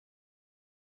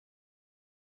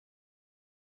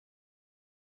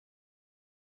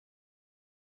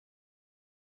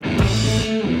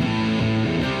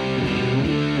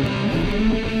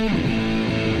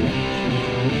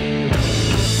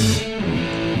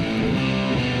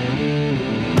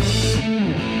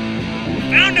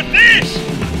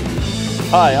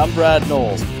Hi, I'm Brad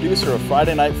Knowles, producer of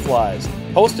Friday Night Flies,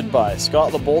 hosted by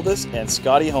Scott LeBoldus and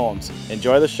Scotty Holmes.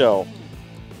 Enjoy the show.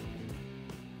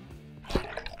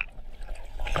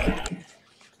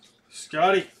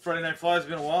 Scotty, Friday Night Flies,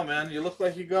 been a while, man. You look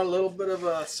like you got a little bit of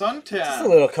a suntan. Just a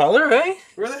little color, eh?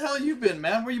 Where the hell you been,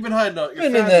 man? Where you been hiding out?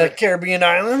 Been in the Caribbean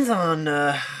islands on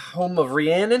home of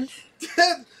Rhiannon.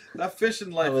 That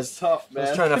fishing life is tough, man. I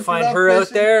was trying to find her out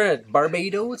there at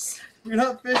Barbados. You're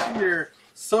not fishing, you're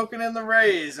soaking in the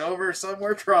rays over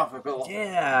somewhere tropical.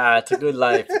 Yeah, it's a good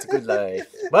life. It's a good life.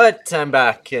 But I'm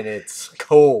back and it's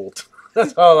cold.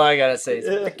 That's all I gotta say. It's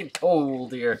freaking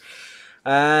cold here.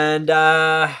 And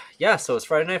yeah, so it's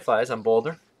Friday Night Flies. I'm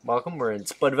Boulder. Welcome. We're in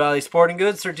Spud Valley Sporting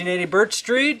Goods, 1380 Birch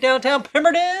Street, downtown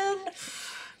Pemberton.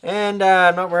 And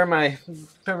I'm not wearing my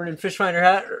Pemberton Fish Finder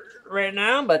hat right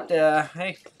now, but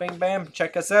hey, bang bam,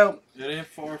 check us out. It ain't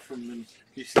far from him.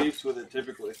 He sleeps with it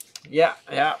typically. Yeah.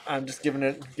 I'm just giving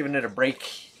it a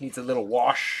break. Needs a little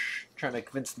wash. Trying to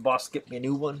convince the boss to get me a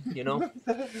new one, you know.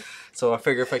 So I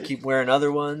figure if I keep wearing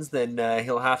other ones, then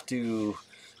he'll have to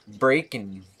break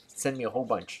and send me a whole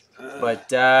bunch.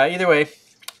 But either way,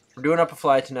 we're doing up a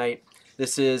fly tonight.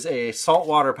 This is a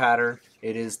saltwater pattern.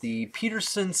 It is the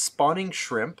Peterson Spawning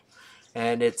Shrimp,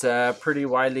 and it's a pretty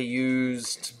widely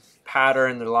used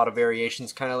pattern. There's a lot of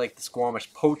variations, kind of like the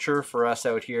Squamish Poacher for us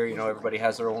out here. You know, everybody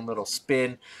has their own little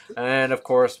spin. And of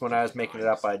course, when I was making it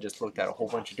up, I just looked at a whole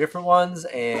bunch of different ones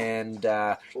and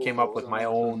came up with my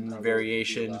own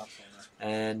variation.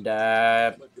 And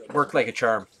worked like a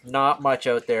charm. Not much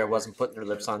out there wasn't putting their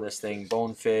lips on this thing.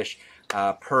 Bonefish,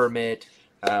 permit,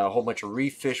 a whole bunch of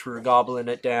reef fish were gobbling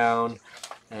it down,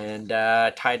 and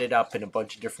tied it up in a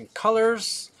bunch of different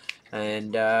colors.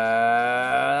 And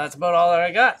that's about all that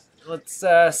I got. Let's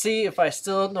see if I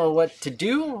still know what to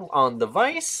do on the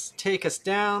vise. Take us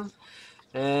down.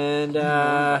 And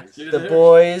the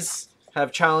boys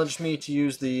have challenged me to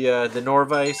use the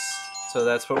Norvise, so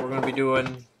that's what we're going to be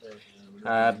doing.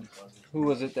 Who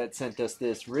was it that sent us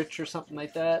this? Rich or something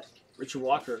like that? Richard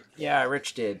Walker. Yeah,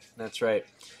 Rich did. That's right.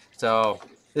 So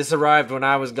this arrived when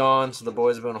I was gone, so the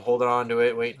boys have been holding on to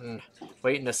it,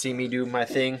 waiting to see me do my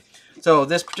thing. So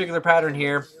this particular pattern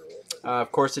here,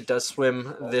 of course, it does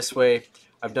swim this way.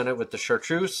 I've done it with the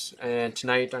chartreuse, and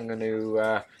tonight I'm going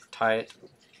to tie it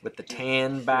with the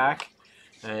tan back.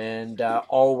 And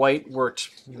all white worked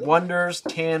wonders,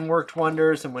 tan worked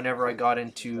wonders, and whenever I got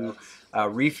into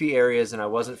reefy areas and I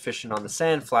wasn't fishing on the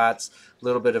sand flats, a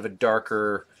little bit of a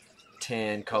darker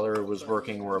tan color was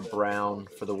working, or a brown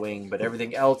for the wing, but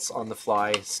everything else on the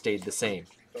fly stayed the same.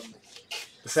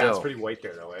 The sand's pretty white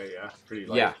there though, eh? Yeah, pretty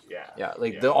light. Yeah.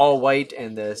 Like the all white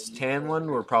and the tan one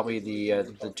were probably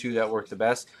the two that worked the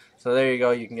best. So there you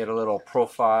go. You can get a little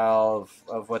profile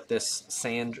of what this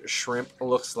sand shrimp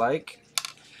looks like.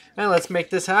 And let's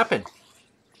make this happen.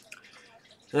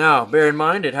 Now, bear in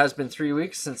mind, it has been 3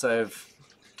 weeks since I've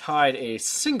tied a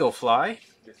single fly.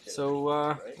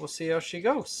 So we'll see how she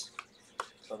goes.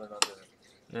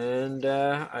 And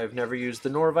I've never used the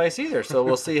Norvise either, so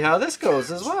we'll see how this goes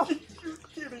as well.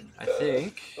 I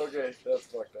think. Okay, that's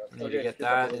fucked up. I need to get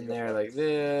that in there like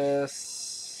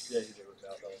this. Yeah, you do it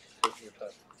now.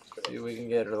 See if we can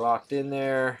get her locked in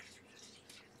there.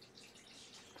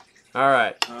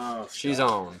 Alright, she's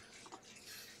on.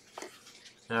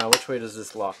 Now, which way does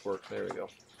this lock work? There we go.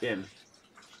 In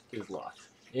is locked.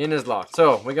 In is locked.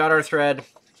 So, we got our thread.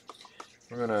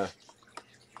 We're going to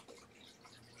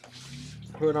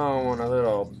put on a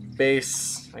little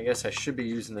base. I guess I should be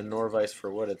using the Norvise for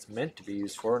what it's meant to be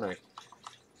used for, and I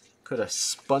could have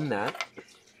spun that.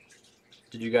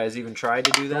 Did you guys even try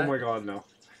to do that? Oh my god, no.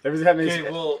 Okay,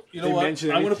 well, you know what?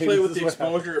 I'm going to play with the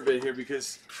exposure a bit here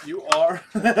because you are.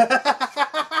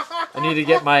 I need to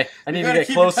get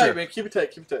closer. Keep it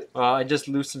tight. Well, I just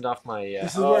loosened off my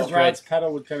this is where Brad's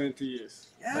pedal would come into use.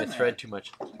 Yeah, my thread too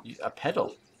much. A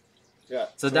pedal. Yeah.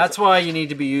 So that's why you need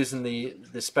to be using the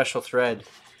special thread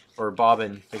or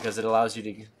bobbin, because it allows you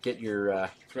to get your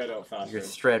thread out faster. Your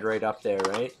thread right up there,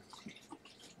 right?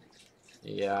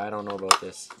 Yeah, I don't know about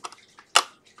this.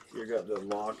 You got the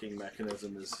locking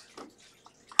mechanism is.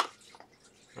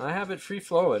 I have it free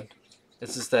flowing.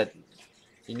 It's just that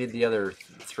you need the other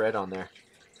thread on there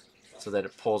so that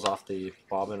it pulls off the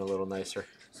bobbin a little nicer.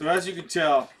 So as you can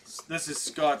tell, this is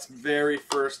Scott's very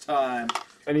first time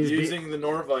using the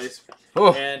Norvise,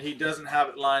 and he doesn't have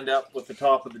it lined up with the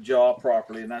top of the jaw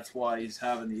properly, and that's why he's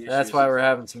having the issues. That's why we're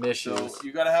having some issues. So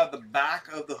you got to have the back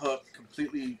of the hook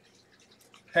completely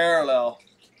parallel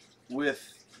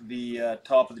with the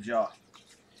top of the jaw.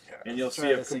 and you'll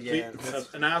see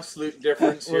an absolute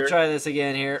difference here. We'll try this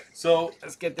again here. So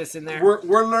let's get this in there.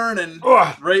 We're learning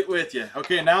right with you.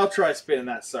 Okay, now try spinning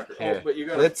that sucker. Here. Oh, but you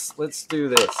got. Let's do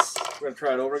this. We're gonna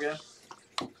try it over again.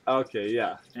 Okay,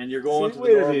 yeah. And you're going to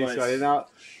the normal. Now,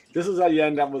 this is how you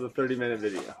end up with a 30-minute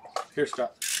video. Here,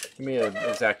 Scott. Give me an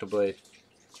X-Acto blade.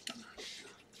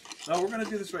 No, we're gonna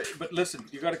do this right. But listen,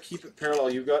 you got to keep it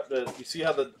parallel. You got you see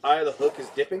how the eye of the hook is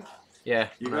dipping? Yeah.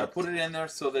 You got to put it in there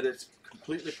so that it's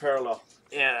completely parallel.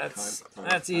 Yeah,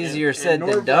 that's easier said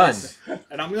than done.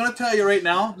 And I'm gonna tell you right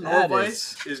now,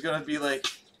 Norvice is gonna be like,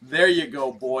 there you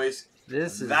go, boys.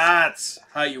 That's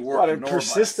how you work.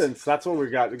 Persistence. That's what we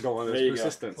got going. Is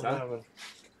persistence. Huh?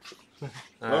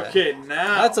 Okay,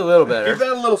 now that's a little better. Give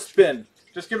that a little spin.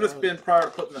 Just give it a spin prior to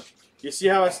putting the. You see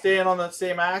how it's staying on the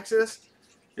same axis?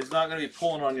 It's not going to be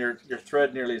pulling on your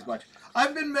thread nearly as much.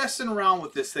 I've been messing around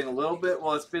with this thing a little bit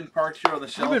while it's been parked here on the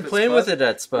shelf. You've been playing with it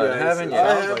at Spud, haven't you?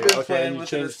 I have been playing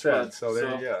with it at Spud. So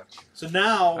there you go. So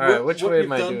now, all right, which way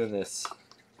am I doing this?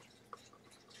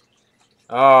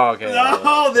 Oh, okay.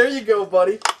 Oh, there you go,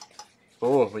 buddy.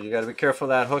 Oh, well, you got to be careful of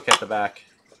that hook at the back.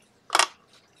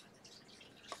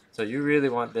 So you really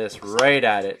want this right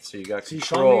at it, so you got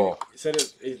control. You said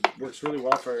it works really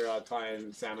well for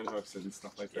tying salmon hooks and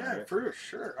stuff like that. Yeah, right? for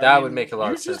sure. That would make a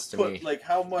lot of sense to me. You just put like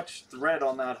how much thread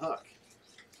on that hook.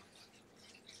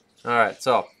 All right,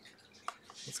 so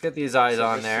let's get these eyes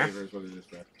on there. I'm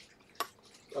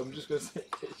just gonna say.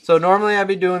 So normally I'd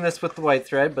be doing this with the white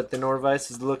thread, but the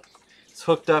Norvice is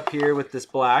hooked up here with this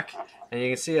black, and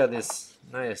you can see how this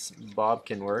nice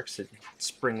bobkin works. It's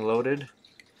spring-loaded,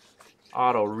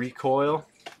 auto recoil.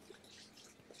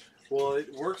 Well,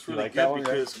 it works really good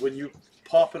because when you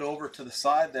pop it over to the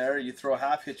side there, you throw a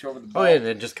half hitch over the bow. Oh yeah, and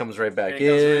it just comes right back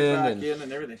in.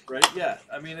 And everything, right? Yeah,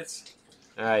 I mean it's.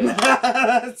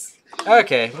 Yeah.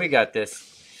 Okay, we got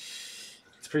this.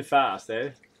 It's pretty fast, eh?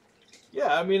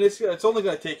 Yeah, I mean it's only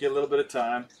going to take you a little bit of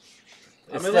time.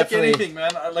 I mean, like anything,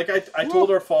 man. Like I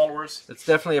told our followers, it's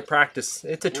definitely a practice.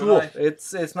 It's a tool.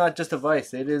 It's not just a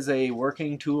vice. It is a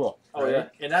working tool. Oh right? Yeah,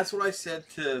 and that's what I said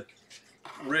to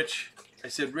Rich. I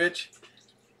said, Rich,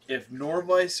 if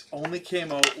Norvice only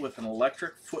came out with an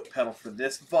electric foot pedal for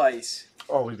this vice,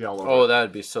 we'd be all over. Oh, that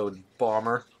would be so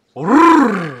bomber.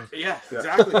 Yeah,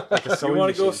 exactly. Like you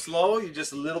want to go slow, you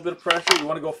just a little bit of pressure. You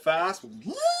want to go fast.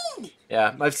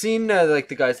 Yeah, I've seen like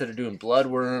the guys that are doing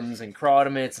bloodworms and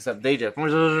crodaments and stuff. They just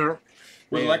with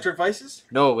electric vices.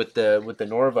 No, with the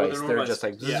Norvice, they're just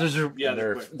like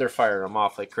they're firing them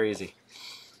off like crazy.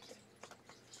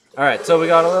 All right, so we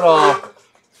got a little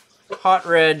hot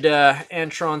red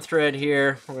Antron thread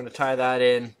here. We're going to tie that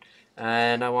in,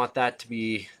 and I want that to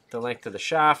be the length of the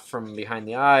shaft from behind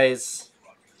the eyes.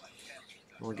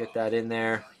 We'll get that in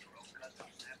there.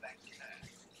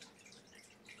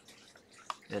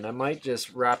 And I might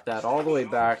just wrap that all the way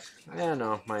back.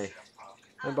 No, my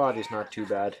body's not too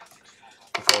bad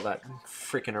with all that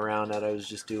freaking around that I was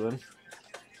just doing.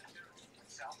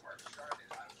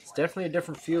 It's definitely a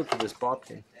different feel to this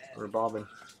bobbin or bobbin.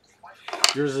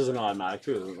 Yours isn't automatic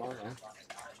too, is it?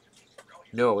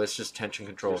 No, it's just tension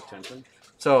control. Just tension.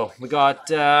 So we got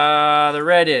the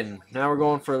red in. Now we're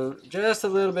going for just a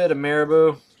little bit of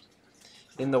marabou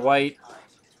in the white.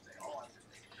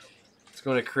 It's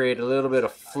going to create a little bit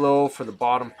of flow for the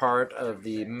bottom part of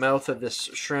the mouth of this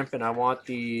shrimp, and I want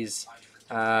these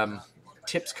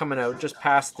tips coming out just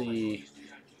past the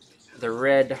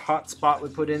red hot spot we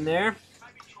put in there.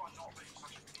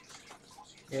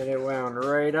 Get it wound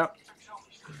right up.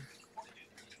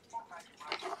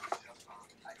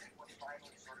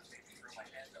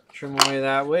 Trim away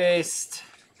that waist.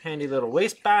 Handy little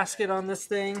waist basket on this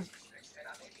thing.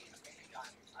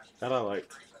 That I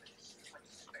liked.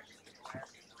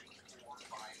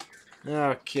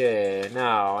 Okay,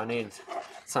 now I need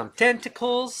some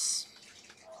tentacles.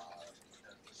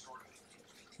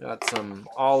 Got some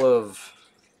olive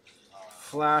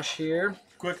flash here.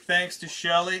 Quick thanks to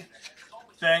Shelly.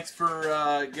 Thanks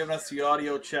for giving us the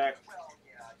audio check.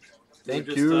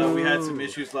 Thank you. We had some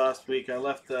issues last week. I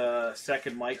left the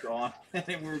second mic on, and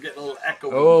we were getting a little echo.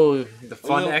 Oh, the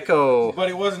fun echo. But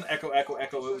it wasn't echo.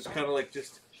 It was kind of like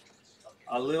just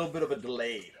a little bit of a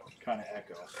delay kind of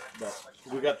echo. But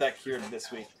we got that cured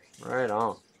this week. Right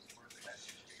on.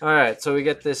 All right, so we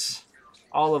get this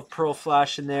olive pearl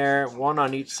flash in there, one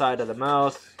on each side of the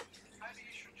mouth.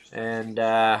 And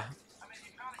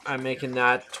I'm making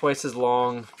that twice as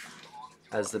long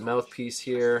as the mouthpiece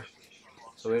here.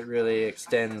 So it really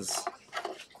extends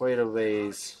quite a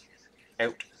ways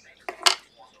out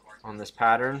on this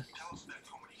pattern.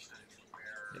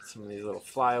 Get some of these little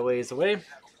flyaways away.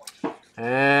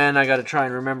 And I got to try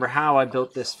and remember how I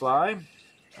built this fly.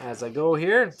 as I go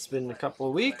here. It's been a couple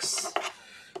of weeks.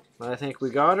 I think we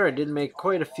got her. I did make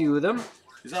quite a few of them.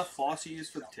 Is that floss you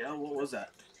used for the tail? What was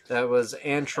that? That was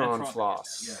Antron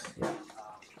floss. Yeah.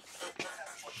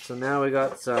 So now we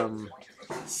got some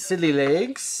silly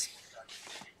legs.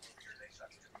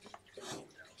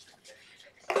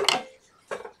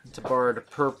 It's a barred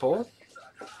purple.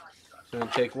 So I'm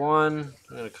going to take one,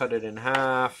 I'm going to cut it in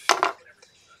half.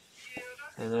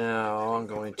 And now I'm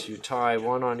going to tie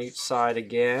one on each side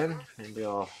again. Maybe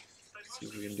I'll see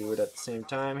if we can do it at the same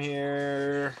time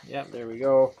here. Yep, there we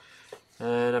go.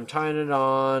 And I'm tying it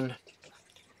on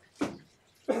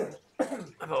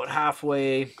about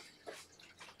halfway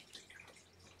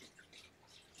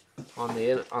on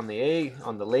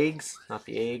the legs, not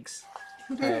the eggs.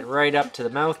 Tie it right up to the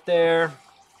mouth there.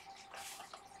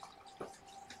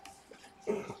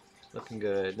 Looking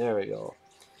good. There we go.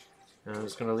 And I'm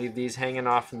just going to leave these hanging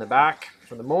off in the back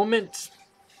for the moment.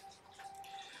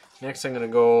 Next I'm going to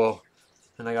go,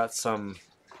 and I got some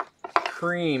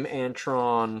cream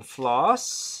Antron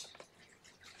floss.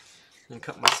 And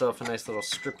cut myself a nice little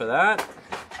strip of that.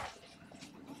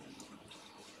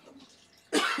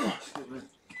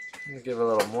 Give a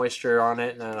little moisture on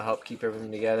it, and that'll help keep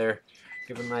everything together.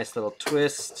 Give it a nice little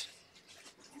twist.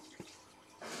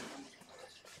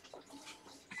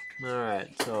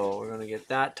 Alright, so we're going to get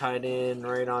that tied in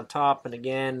right on top. And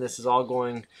again, this is all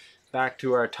going back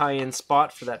to our tie-in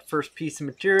spot for that first piece of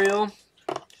material.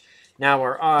 Now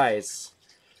our eyes.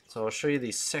 So I'll show you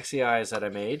these sexy eyes that I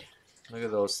made. Look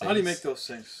at those things. How do you make those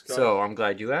things, Scott? So I'm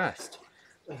glad you asked.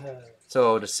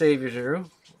 So to save you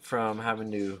from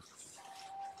having to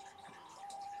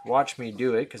watch me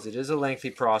do it, because it is a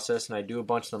lengthy process and I do a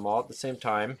bunch of them all at the same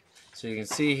time. So you can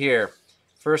see here,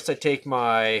 first I take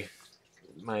my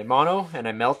mono and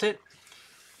I melt it.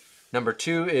 Number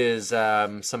two is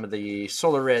some of the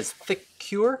Solar Res Thick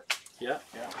Cure. Yeah,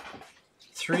 yeah.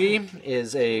 3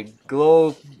 is a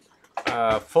Glow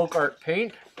Folk Art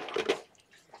paint.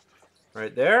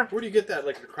 Right there. Where do you get that?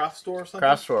 Like a craft store or something?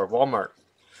 Craft store, Walmart.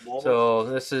 Walmart? So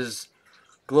this is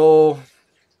Glow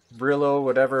Brillo,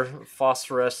 whatever,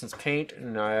 phosphorescence paint,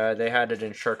 and they had it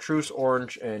in chartreuse,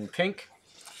 orange, and pink.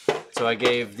 So I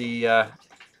gave it a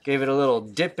little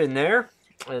dip in there,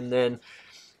 and then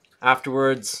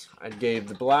afterwards I gave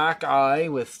the black eye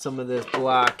with some of this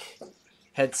black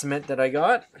head cement that I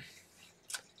got,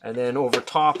 and then over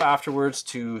top afterwards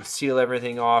to seal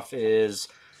everything off is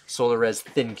Solar Res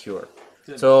Thin Cure.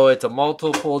 So it's a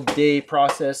multiple day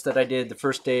process that I did. The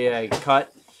first day I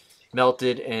cut,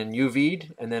 melted, and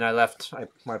UV'd, and then I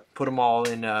put them all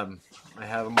in, I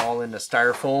have them all in a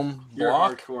styrofoam block. You're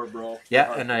hardcore, bro.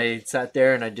 Yeah, and I sat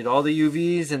there and I did all the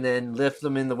UVs and then left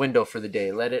them in the window for the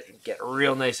day. Let it get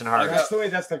real nice and hard. That's the way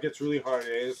that stuff gets really hard,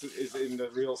 is in the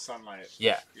real sunlight.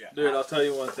 Yeah. Dude, I'll tell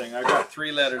you one thing. I got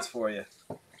 3 letters for you.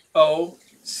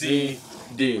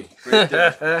 O-C-D. Right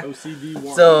there.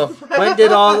 OCD1. So went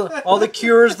did all the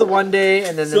cures the one day,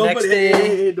 and then the next day.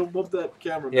 Hey, don't bump that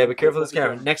camera. Yeah, be careful of this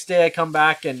camera. Next day I come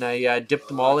back and I dipped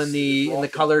them all in the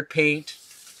colored paint.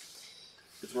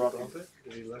 It's rocking.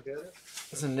 Did you look at it?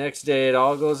 So next day it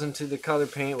all goes into the color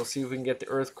paint. We'll see if we can get the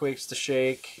earthquakes to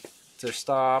shake, to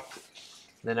stop.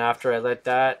 Then after I let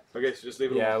that, Okay, so just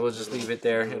leave it yeah, alone. we'll just leave it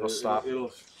there. It'll stop.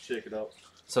 It'll shake it up.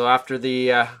 So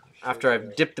after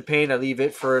I've dipped the paint, I leave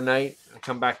it for a night. I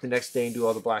come back the next day and do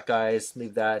all the black eyes,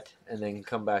 leave that, and then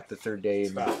come back the third day.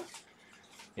 And,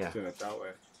 yeah. Doing it that way.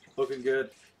 Looking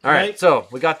good. All right, so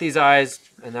we got these eyes,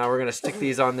 and now we're gonna stick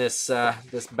these on this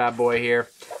this bad boy here,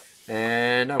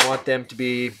 and I want them to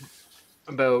be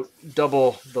about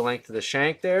double the length of the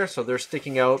shank there, so they're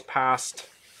sticking out past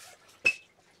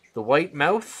the white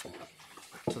mouth,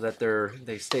 so that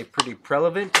they stay pretty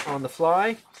prevalent on the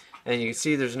fly. And you can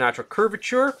see there's a natural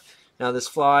curvature. Now this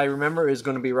fly, remember, is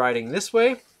going to be riding this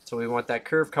way, so we want that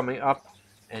curve coming up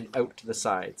and out to the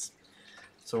sides.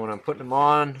 So when I'm putting them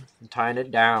on, I'm tying it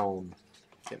down.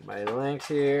 Get my length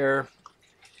here.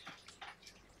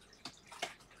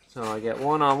 So I get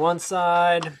one on one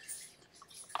side,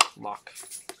 lock.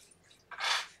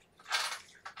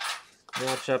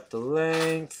 Match up the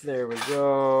length, there we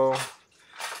go.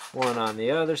 One on the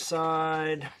other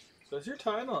side. So as you're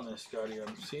tying on this, Scotty,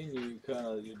 I'm seeing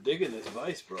you're digging this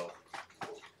vise, bro.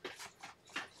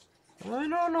 I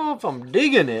don't know if I'm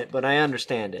digging it, but I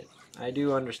understand it. I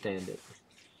do understand it.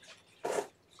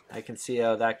 I can see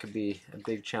how that could be a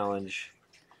big challenge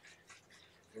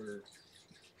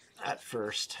at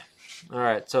first.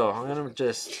 Alright, so I'm going to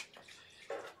just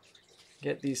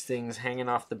get these things hanging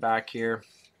off the back here.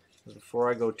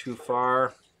 Before I go too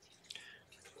far,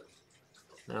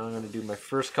 now I'm going to do my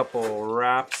first couple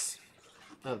wraps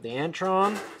of the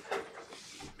Antron.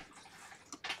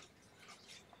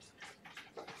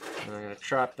 I'm going to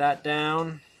trap that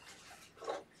down.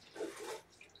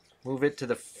 Move it to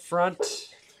the front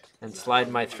and slide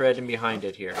my thread in behind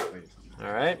it here.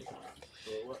 Alright.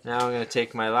 Now I'm going to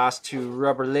take my last two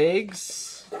rubber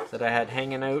legs that I had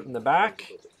hanging out in the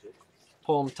back.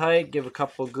 Pull them tight, give a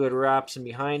couple good wraps in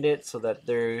behind it so that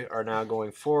they are now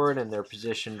going forward and they're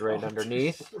positioned right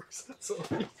underneath.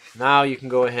 Now you can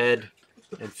go ahead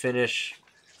and finish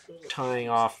tying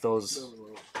off those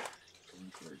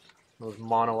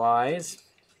mono eyes.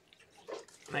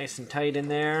 Nice and tight in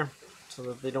there so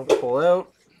that they don't pull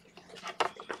out.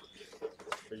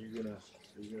 Are you gonna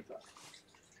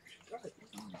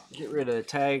Get rid of the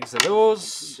tags of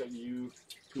those.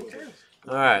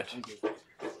 Alright.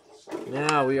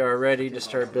 Now we are ready to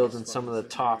start building some of the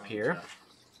top here.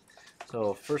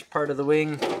 So first part of the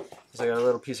wing is I got a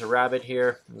little piece of rabbit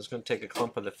here. I'm just going to take a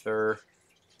clump of the fur.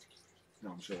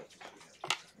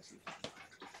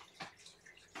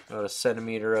 About a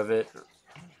centimeter of it.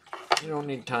 You don't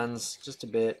need tons, just a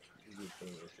bit.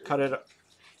 Cut it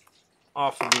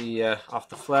off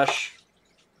the flesh.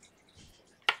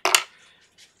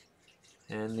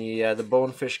 And the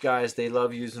bonefish guys, they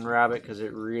love using rabbit because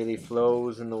it really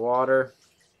flows in the water.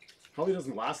 Probably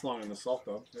doesn't last long in the salt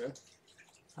though.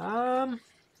 Yeah.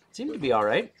 Seemed to be all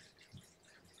right.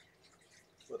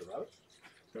 What, the rabbit?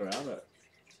 The rabbit.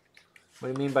 What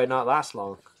do you mean by not last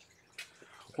long?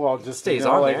 Well, just stays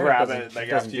on like there. rabbit.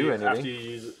 Doesn't do anything. After you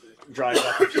use dry it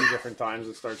up a few different times,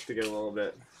 it starts to get a little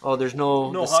bit. Oh, there's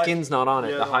the hide. skin's not on it.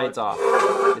 Yeah, the no hide's off.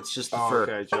 It's just the fur.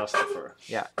 Okay, just the fur.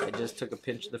 Yeah, I just took a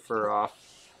pinch of the fur off.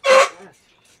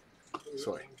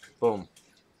 Sorry. Boom.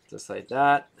 Just like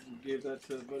that. give that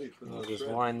to buddy for I'll the just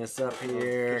thread? wind this up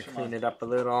here, Fish 'em clean up. it up a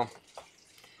little.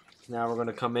 Now we're going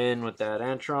to come in with that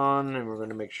antron and we're going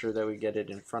to make sure that we get it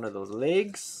in front of those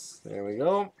legs. There we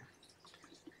go.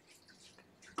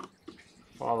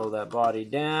 Follow that body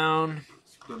down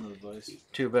Spin the vise.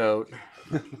 to about,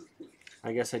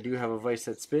 I guess I do have a vise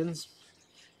that spins.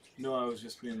 No, I was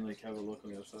just being like, have a look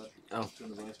on the other side. Oh. Spin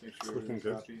the vise, make sure Looking everything's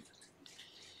good. happy.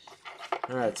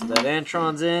 Alright, so that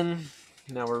antron's in.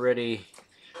 Now we're ready.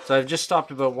 So I've just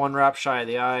stopped about one wrap shy of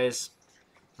the eyes.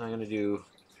 I'm going to do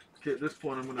Okay, at this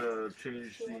point, I'm gonna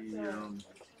change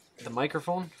the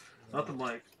microphone. not the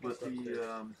mic, but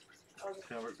the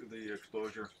camera, the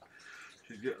exposure.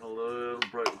 She's getting a little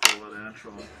bright with all that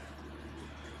antron.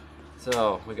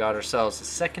 So we got ourselves a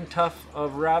second tuft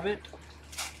of rabbit.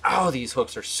 Oh, these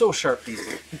hooks are so sharp, these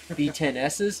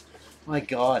B10S's. My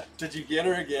God. Did you get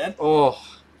her again? Oh,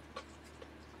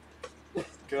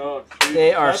 God, dude,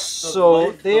 they are that's the so,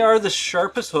 life they of- are the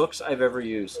sharpest hooks I've ever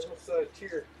used.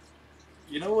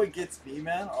 You know what gets me,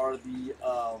 man, are the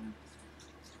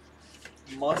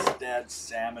mustad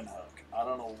salmon hook. I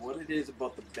don't know what it is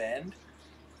about the bend,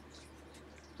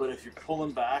 but if you're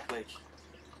pulling back, like,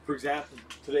 for example,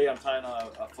 today I'm tying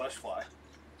a flesh fly,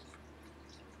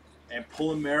 and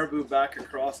pulling marabou back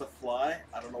across a fly,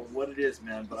 I don't know what it is,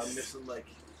 man, but I'm missing, like,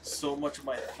 so much of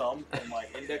my thumb and my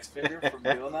index finger from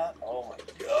doing that. Oh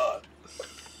my God.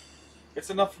 It's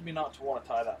enough for me not to want to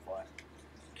tie that fly.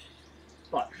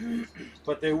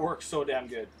 But they work so damn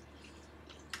good.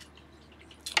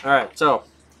 Alright, so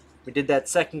we did that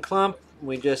second clump.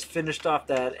 We just finished off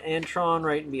that antron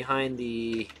right in behind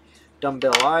the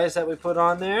dumbbell eyes that we put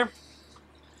on there.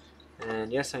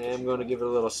 And yes, I am going to give it a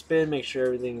little spin, make sure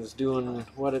everything's doing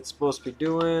what it's supposed to be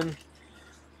doing.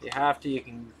 If you have to, you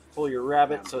can pull your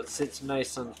rabbit so it sits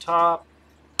nice on top.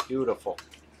 Beautiful.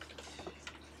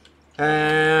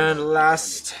 And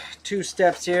last two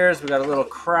steps here is we got a little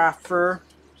craft fur.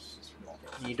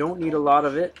 You don't need a lot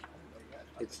of it.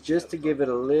 It's just to give it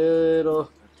a little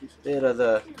bit of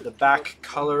the back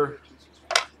color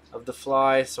of the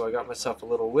fly. So I got myself a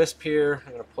little wisp here.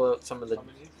 I'm going to pull out some of the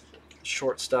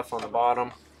short stuff on the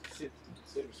bottom.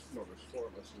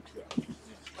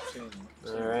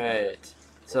 Alright.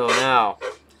 So now,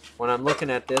 when I'm looking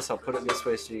at this, I'll put it this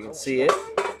way so you can see it.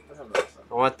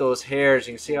 I want those hairs.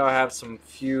 You can see how I have some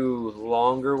few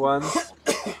longer ones.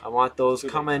 I want those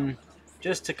coming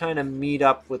just to kind of meet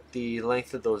up with the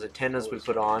length of those antennas we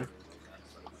put on.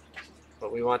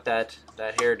 But we want that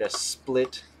hair to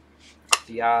split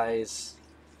the eyes.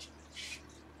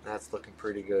 That's looking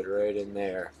pretty good right in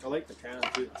there. I like the tan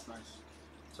too. It's nice.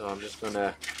 So I'm just going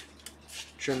to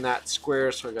trim that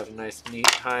square so I got a nice neat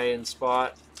tie-in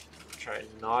spot. Try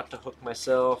not to hook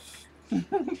myself.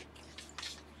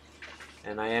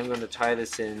 And I am going to tie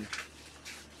this in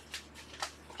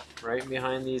right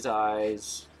behind these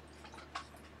eyes.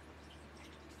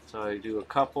 So I do a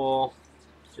couple,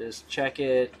 just check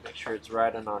it, make sure it's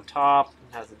right on top,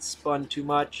 it hasn't spun too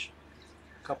much.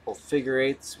 A couple figure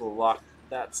eights will lock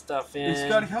that stuff in. Hey,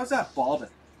 Scotty, how's that bobbing?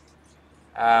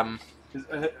 Are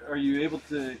you able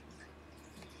to?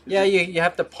 Yeah, you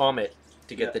have to palm it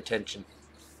to get the tension.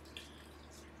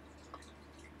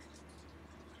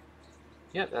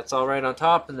 Yeah, that's all right on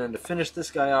top. And then to finish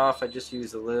this guy off, I just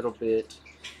use a little bit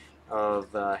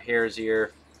of hare's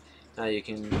ear. Now you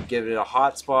can give it a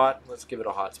hot spot. Let's give it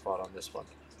a hot spot on this one.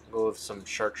 Go with some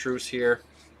chartreuse here.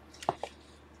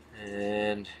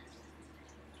 And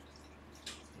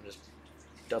just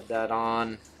dub that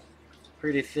on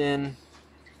pretty thin.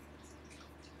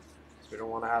 We don't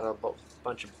want to add a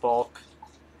bunch of bulk.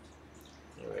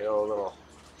 There we go, a little.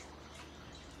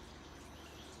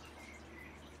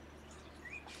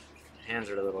 Hands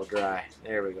are a little dry.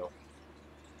 There we go.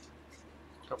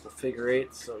 A couple figure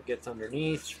eights so it gets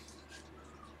underneath.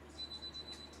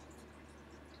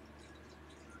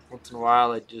 Once in a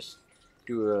while I just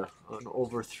do an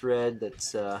over thread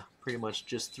that's pretty much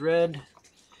just thread.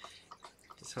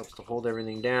 This helps to hold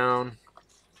everything down.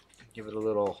 Give it a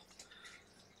little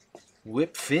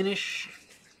whip finish.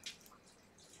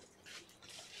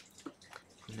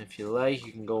 And if you like,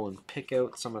 you can go and pick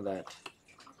out some of that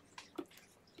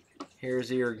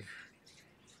hare's ear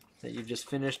that you just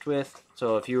finished with.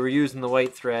 So if you were using the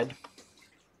white thread,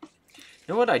 you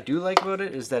know what I do like about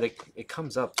it is that it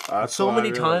comes up. So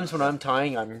many times when I'm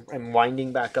tying, I'm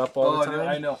winding back up all the time.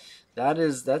 I know.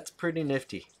 That's pretty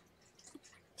nifty.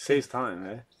 Saves time,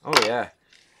 eh? Oh yeah.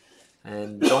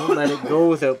 And don't let it go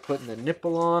without putting the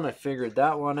nipple on. I figured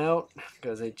that one out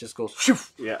because it just goes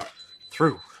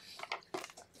through.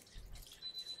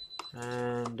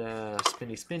 And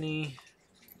spinny.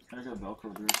 I got a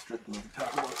Velcro there, strip and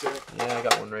talk about that. Yeah, I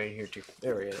got one right here too.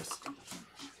 There it is.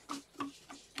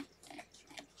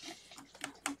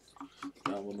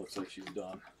 That one looks like she's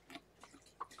done.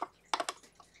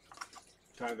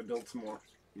 Time to build some more.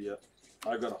 Yep.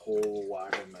 I got a whole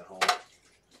whack of them at home.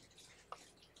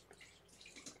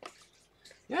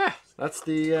 Yeah, that's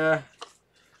the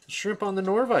shrimp on the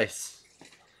Norvise.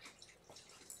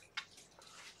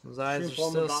 Those eyes Shrimp are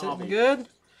on the still sitting bobby. good.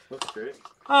 Looks great.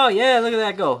 Oh yeah, look at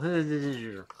that go.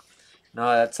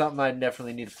 No, that's something I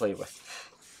definitely need to play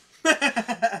with.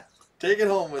 Take it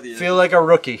home with you. Feel like a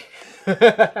rookie. All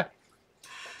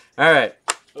right.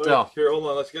 Okay, So here, hold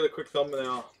on. Let's get a quick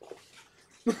thumbnail.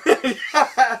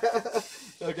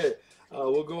 Okay,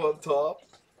 we'll go up top.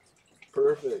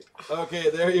 Perfect. Okay,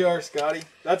 there you are, Scotty.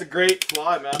 That's a great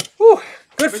fly, man. whew,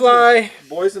 good fly.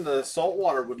 Boys in the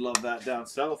saltwater would love that down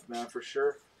south, man, for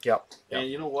sure. Yep. And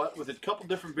you know what? With a couple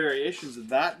different variations of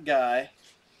that guy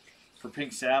for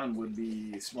pink salmon would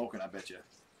be smoking, I bet you.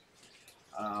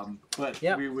 But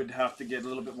we would have to get a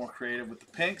little bit more creative with the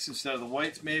pinks instead of the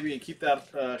whites, maybe, and keep that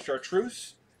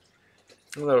chartreuse.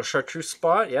 A little chartreuse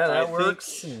spot, yeah, that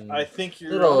works. I think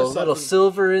you're little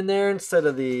silver in there instead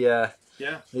of the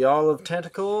the olive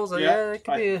tentacles. Yeah, that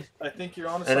could be. I think you're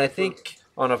on. And I think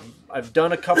I've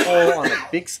done a couple on a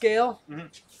big scale. Mm-hmm.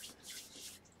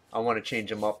 I want to change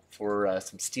them up for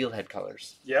some steelhead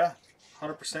colors. Yeah,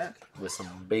 100%. With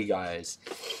some big eyes.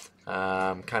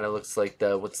 Kind of looks like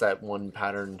what's that one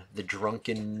pattern? The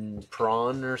drunken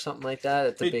prawn or something like that.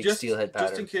 It's a big steelhead pattern.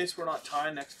 Just in case we're not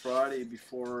tying next Friday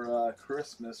before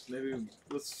Christmas, maybe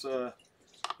let's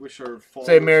wish our followers.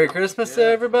 Say Merry Christmas to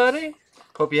everybody.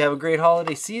 Hope you have a great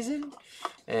holiday season.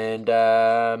 And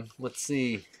let's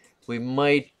see. We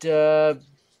might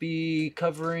be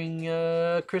covering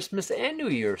Christmas and New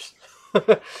Year's.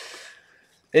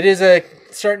 It is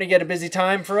starting to get a busy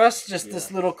time for us. Just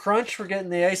this little crunch. We're getting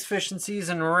the ice fishing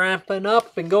season ramping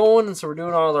up and going, and so we're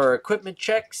doing all our equipment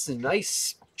checks and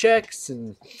ice checks,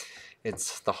 and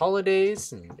it's the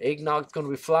holidays, and eggnog's going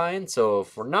to be flying. So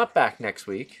if we're not back next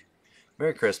week,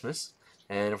 Merry Christmas,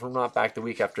 and if we're not back the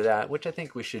week after that, which I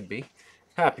think we should be,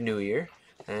 Happy New Year,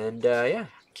 and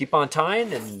keep on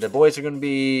tying, and the boys are going to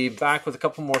be back with a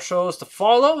couple more shows to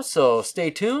follow. So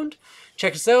stay tuned.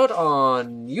 Check us out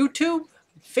on YouTube,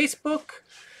 Facebook,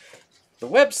 the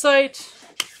website.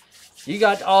 You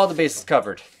got all the bases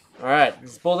covered. All right,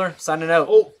 this is Boulder signing out.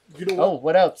 Oh, you know what? Oh,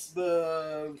 what else?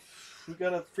 We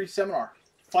got a free seminar,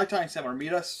 fly tying seminar.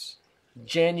 Meet us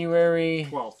January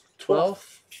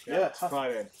 12th. Yeah, it's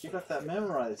Friday. You got that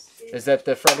memorized. Is that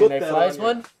the Friday Night Flies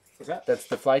one? What's that? That's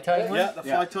the fly tying one? Yeah, the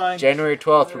fly tying. January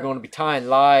 12th, we're going to be tying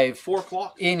live 4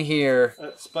 o'clock in here.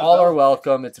 All are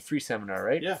welcome. It's a free seminar,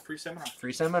 right? Yeah, free seminar.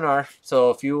 Free seminar.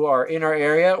 So if you are in our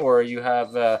area or you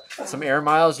have some air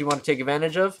miles you want to take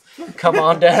advantage of, come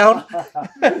on down.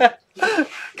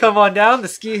 Come on down. The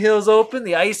ski hill's open.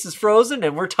 The ice is frozen,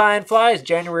 and we're tying flies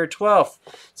January 12th.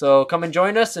 So come and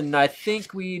join us. And I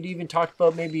think we'd even talked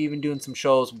about maybe even doing some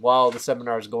shows while the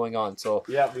seminar is going on. So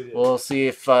yeah, we did. We'll see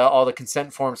if all the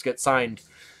consent forms get signed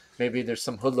maybe there's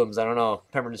some hoodlums. I don't know.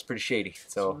 Pemberton's pretty shady.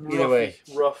 So either way,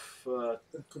 rough crowd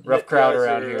guys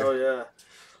around here. here. Oh yeah.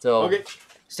 So Okay.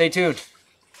 stay tuned.